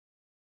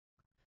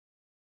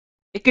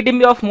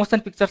Academy of motion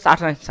pictures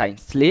art and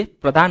साइन्सले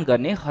प्रदान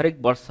गर्ने हरेक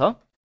वर्ष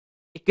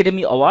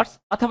एकाडेमी अवार्ड्स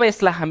अथवा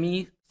यसलाई हामी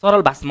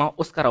सरल भाषामा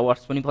ओस्कार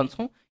अवार्ड्स पनि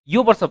भन्छौँ।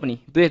 यो वर्ष पनि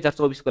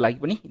 2024 को लागि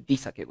पनि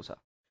दिइसकेको छ।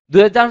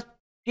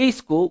 2023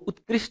 को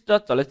उत्कृष्ट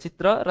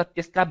चलचित्र र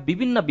त्यसका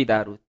विभिन्न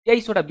विधाहरू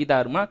 23 वटा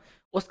विधाहरूमा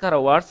ओस्कार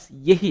अवार्ड्स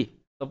यही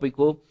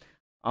तपाईको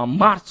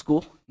मार्च को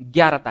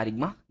 11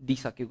 तारिकमा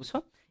दिइसकेको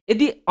छ।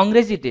 यदि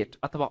अंग्रेजी डेट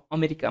अथवा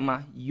अमेरिकामा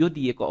यो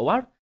दिएको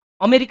अवार्ड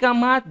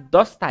अमेरिकामा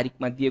 10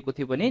 तारिकमा दिएको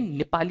थियो भने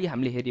नेपाली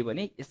हामीले हेर्यो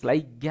भने यसलाई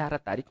 11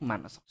 तारिक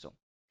मान्न सक्छौं।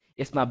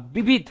 यसमा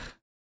विविध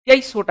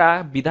 23 वटा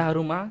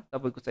विधाहरूमा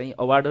तपाईको चाहिँ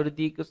अवार्डहरू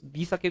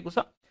दिइसकेको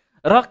छ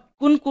र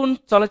कुन कुन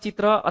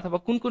चलचित्र अथवा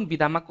कुन कुन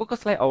विधामा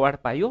कसलाई अवार्ड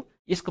पायो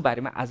यसको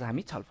बारेमा आज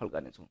हामी छलफल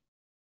गर्नेछौँ।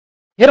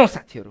 हेरौँ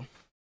साथीहरू,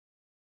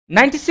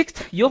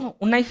 96 यो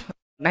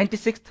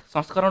 96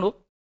 संस्करण हो,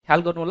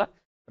 ख्याल गर्नु होला।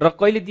 र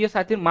कहिले दियो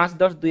साथीहरु? मार्च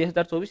 10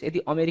 2024। यदि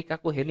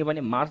अमेरिकाको हेर्ने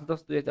भने मार्च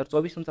 10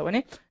 2024 हुन्छ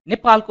भने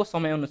नेपालको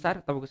समय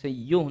अनुसार तपाईको चाहिँ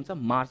यो हुन्छ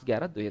March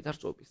 11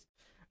 2024।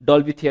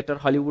 Dolby theatre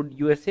Hollywood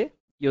USA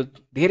यो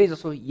धेरै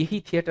जसो यही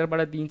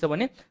थिएटरबाट दिइन्छ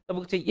भने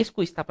तपाईको चाहिँ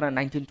यसको स्थापना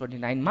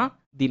 1929 मा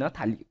दिन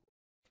थालिएको।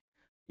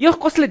 यो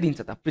कसले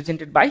दिन्छ त?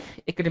 Presented by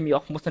academy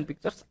of motion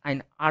pictures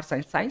and arts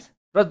and science.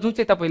 र जुन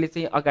चाहिँ तपाईले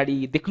चाहिँ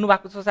अगाडि देख्नु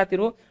भएको छ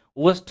साथीहरु,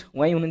 होस्ट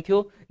उहाँ हुनुहुन्थ्यो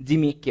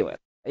जिमी केवल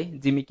है।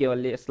 जिमी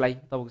केवलले यसलाई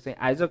तपाईको चाहिँ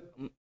आयोजक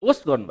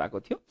होस्ट गर्नु भएको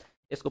थियो,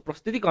 यसको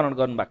प्रस्तुतिकरण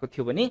गर्नु भएको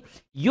थियो भने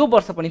यो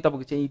वर्ष पनि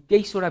तपाईको चाहिँ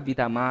 23 वटा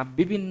विधामा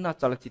विभिन्न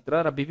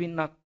चलचित्र र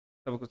विभिन्न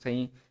तपाईको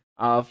चाहिँ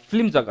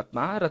फिल्म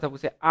जगतमा र तपाईको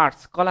चाहिँ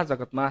आर्ट्स कला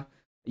जगतमा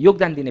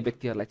योगदान दिने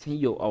व्यक्तिहरूलाई चाहिँ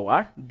यो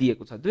अवार्ड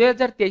दिएको छ।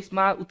 2023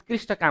 मा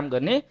उत्कृष्ट काम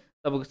गर्ने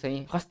तपाईको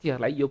चाहिँ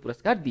हस्तीहरूलाई यो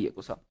पुरस्कार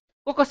दिएको छ।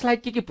 कसलाई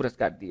के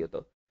पुरस्कार दियो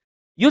त?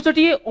 यो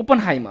चोटि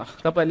ओपनहाइमर,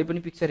 तपाईहरुले पनि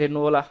पिक्चर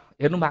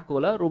हेर्नु भएको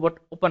होला। रोबर्ट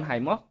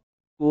ओपनहाइमर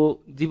को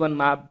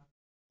जीवनमा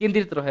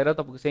केन्द्रित रहेर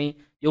तपाईको चाहिँ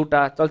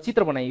एउटा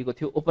चलचित्र बनाइएको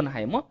थियो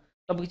ओपनहाइमर।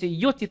 तपाईको चाहिँ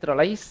यो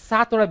चित्रलाई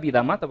 7 वटा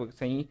विधामा तपाईको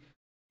चाहिँ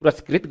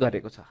पुरस्कृत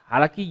गरेको छ।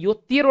 हालाकि यो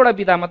 13 वटा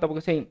विधामा तपाईको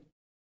चाहिँ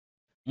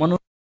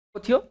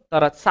मनोनयन थियो,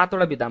 तर 7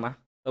 वटा विधामा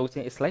तपाईको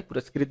चाहिँ यसलाई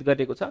पुरस्कृत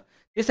गरेको छ।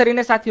 त्यसरी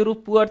नै साथीहरु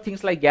पुअर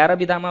थिंग्सलाई 11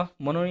 विधामा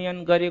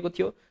मनोनयन गरिएको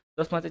थियो,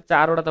 जसमा चाहिँ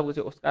 4 वटा तपाईको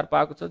चाहिँ ओस्कार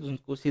पाएको छ,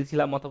 जुनको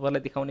सिलसिला म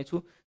तपाईहरुलाई देखाउने छु।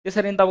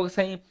 त्यसरी नै तपाईको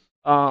चाहिँ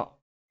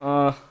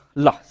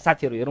ल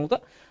साथीहरु हेरौँ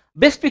त।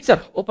 बेस्ट पिक्चर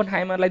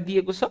ओपनहाइमरलाई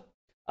दिएको छ।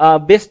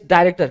 बेस्ट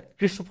डाइरेक्टर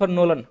क्रिस्टोफर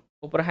नोलन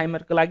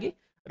ओपनहाइमरको लागि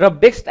र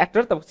बेस्ट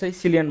एक्टर तपाईको चाहिँ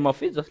सिलियन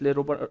मर्फी जसले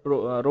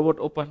रोबर्ट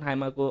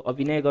ओपनहाइमरको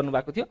अभिनय गर्नु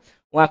भएको थियो,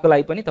 उहाँको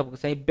लागि पनि तपाईको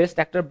चाहिँ best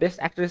actor, best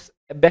actress,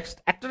 best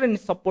actor in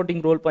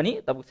supporting role पनि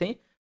तपाईको चाहिँ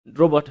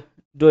रोबर्ट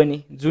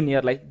डोनी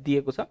जुनियरलाई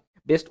दिएको छ।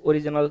 Best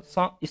original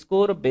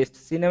score, best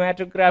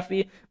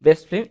cinematography,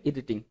 best film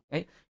editing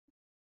है।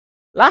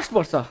 लास्ट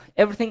वर्ष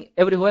everything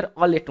everywhere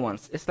all at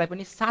once यसलाई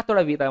पनि 7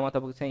 वटा विधामा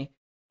तपाईको चाहिँ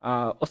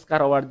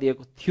ओस्कार अवार्ड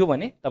दिएको थियो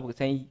भने तपाईको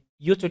चाहिँ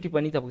यो चोटि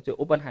पनि तपाईको चाहिँ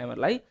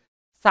ओपनहाइमरलाई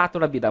 7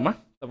 वटा विधामा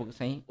तपाईको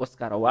चाहिँ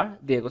ओस्कार अवार्ड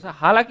दिएको छ।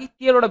 हालाकि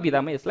 13 वटा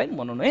विधामा यसलाई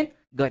मनोनयन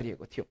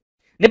गरिएको थियो।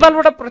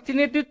 नेपालबाट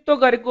प्रतिनिधित्व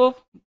गरेको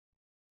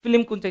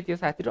फिल्म कुन चाहिँ थियो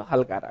साथीहरु?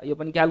 हल्कारा। यो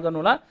पनि ख्याल गर्नु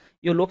होला,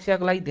 यो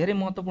लोकसेवाको लागि धेरै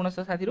महत्त्वपूर्ण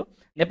छ साथीहरु।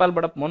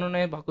 नेपालबाट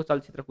मनोनयन भएको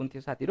चलचित्र कुन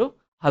थियो साथीहरु?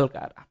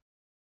 हल्कारा।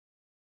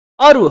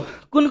 अरु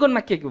कुन कुनमा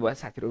के भयो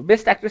साथीहरु?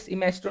 बेस्ट एक्ट्रेस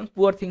इमा स्टोन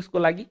पुअर थिंग्सको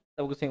लागि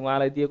तपाईको चाहिँ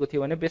उहाँलाई दिएको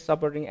थियो भने बेस्ट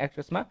सपोर्टिङ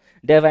एक्ट्रेसमा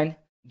डेभाइन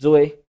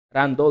जोए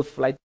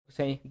रान्डोल्फलाई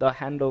चाहिँ द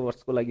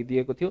ह्यान्डओभर्सको लागि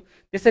दिएको थियो।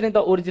 त्यसरी द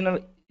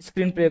ओरिजिनल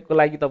स्क्रिन प्लेको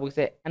लागि तपाईको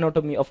चाहिँ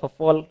एनाटोमी अफ अ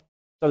फल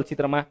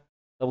चलचित्रमा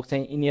तपाईको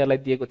चाहिँ यिनीहरूलाई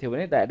दिएको थियो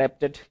भने द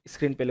एडाप्टेड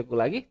स्क्रिन प्लेको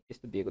लागि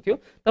त्यस्तो दिएको थियो।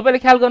 तपाईले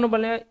ख्याल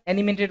गर्नुपर्ने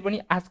एनिमेटेड पनि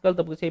आजकल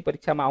तपाईको चाहिँ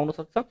परीक्षामा आउन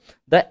सक्छ।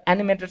 द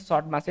एनिमेटेड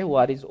सर्टमा चाहिँ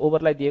वार इज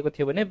ओभरलाई दिएको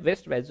थियो भने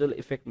बेस्ट भिजुअल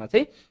इफेक्टमा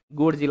चाहिँ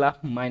गोडजिला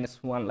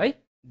 -1 लाई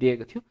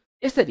दिएको थियो।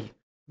 यसरी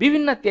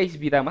विभिन्न 23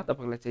 विधामा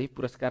तपाईलाई चाहिँ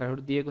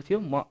पुरस्कारहरू दिएको थियो।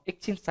 म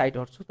एकछिन साइड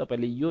हट्छु,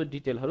 तपाईले यो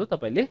डिटेलहरू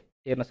तपाईले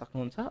हेर्न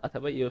सक्नुहुन्छ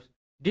अथवा यो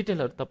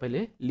डिटेलहरू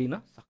तपाईले लिन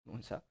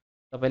सक्नुहुन्छ।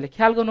 तपाईले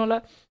ख्याल गर्नु होला,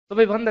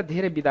 सबैभन्दा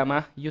धेरै विधामा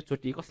यो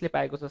चोटि कसले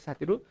पाएको छ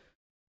साथीहरु?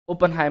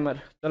 ओपनहाइमर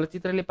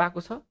चलचित्रले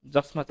पाएको छ,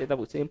 जसमा चाहिँ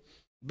तपाईको चाहिँ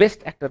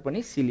बेस्ट एक्टर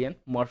पनि सिलियन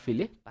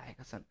मर्फीले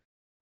पाएका छन्।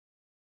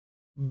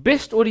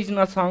 बेस्ट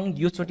ओरिजिनल सङ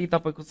यो चोटि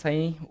तपाईको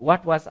चाहिँ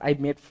what was I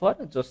made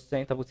for, जस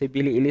चाहिँ तपाईको चाहिँ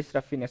बिली एलिस र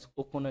फिनेस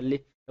ओकोनरले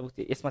तपाईको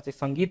चाहिँ यसमा चाहिँ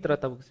संगीत र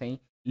तपाईको चाहिँ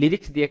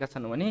लिरिक्स दिएका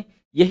छन् भने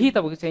यही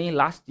तपाईको चाहिँ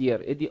लास्ट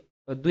इयर यदि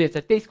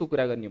 2023 को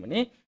कुरा गर्ने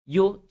भने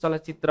यो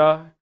चलचित्र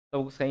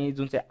तपाईको चाहिँ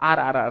जुन चाहिँ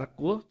आरआरआर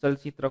को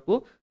चलचित्रको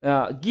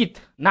गीत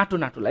नाटु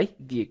नाटुलाई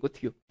दिएको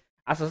थियो।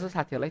 आशा छ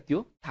साथीहरुलाई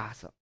त्यो थाहा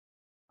छ।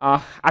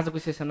 आजको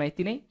सेसनमा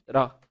यति नै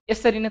र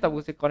यसरी नै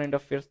तपाईको चाहिँ करेन्ट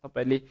अफेयर्स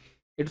तपाईले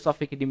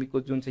एडुसफ्ट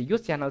एकाडेमीको जुन चाहिँ यो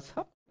च्यानल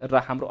छ र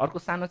हाम्रो अर्को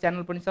सानो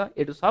च्यानल पनि छ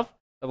एडुसफ्ट,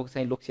 तपाईको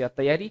चाहिँ लोकसेवा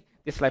तयारी,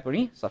 त्यसलाई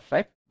पनि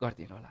सब्स्क्राइब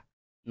गरिदिनु होला।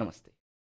 नमस्ते।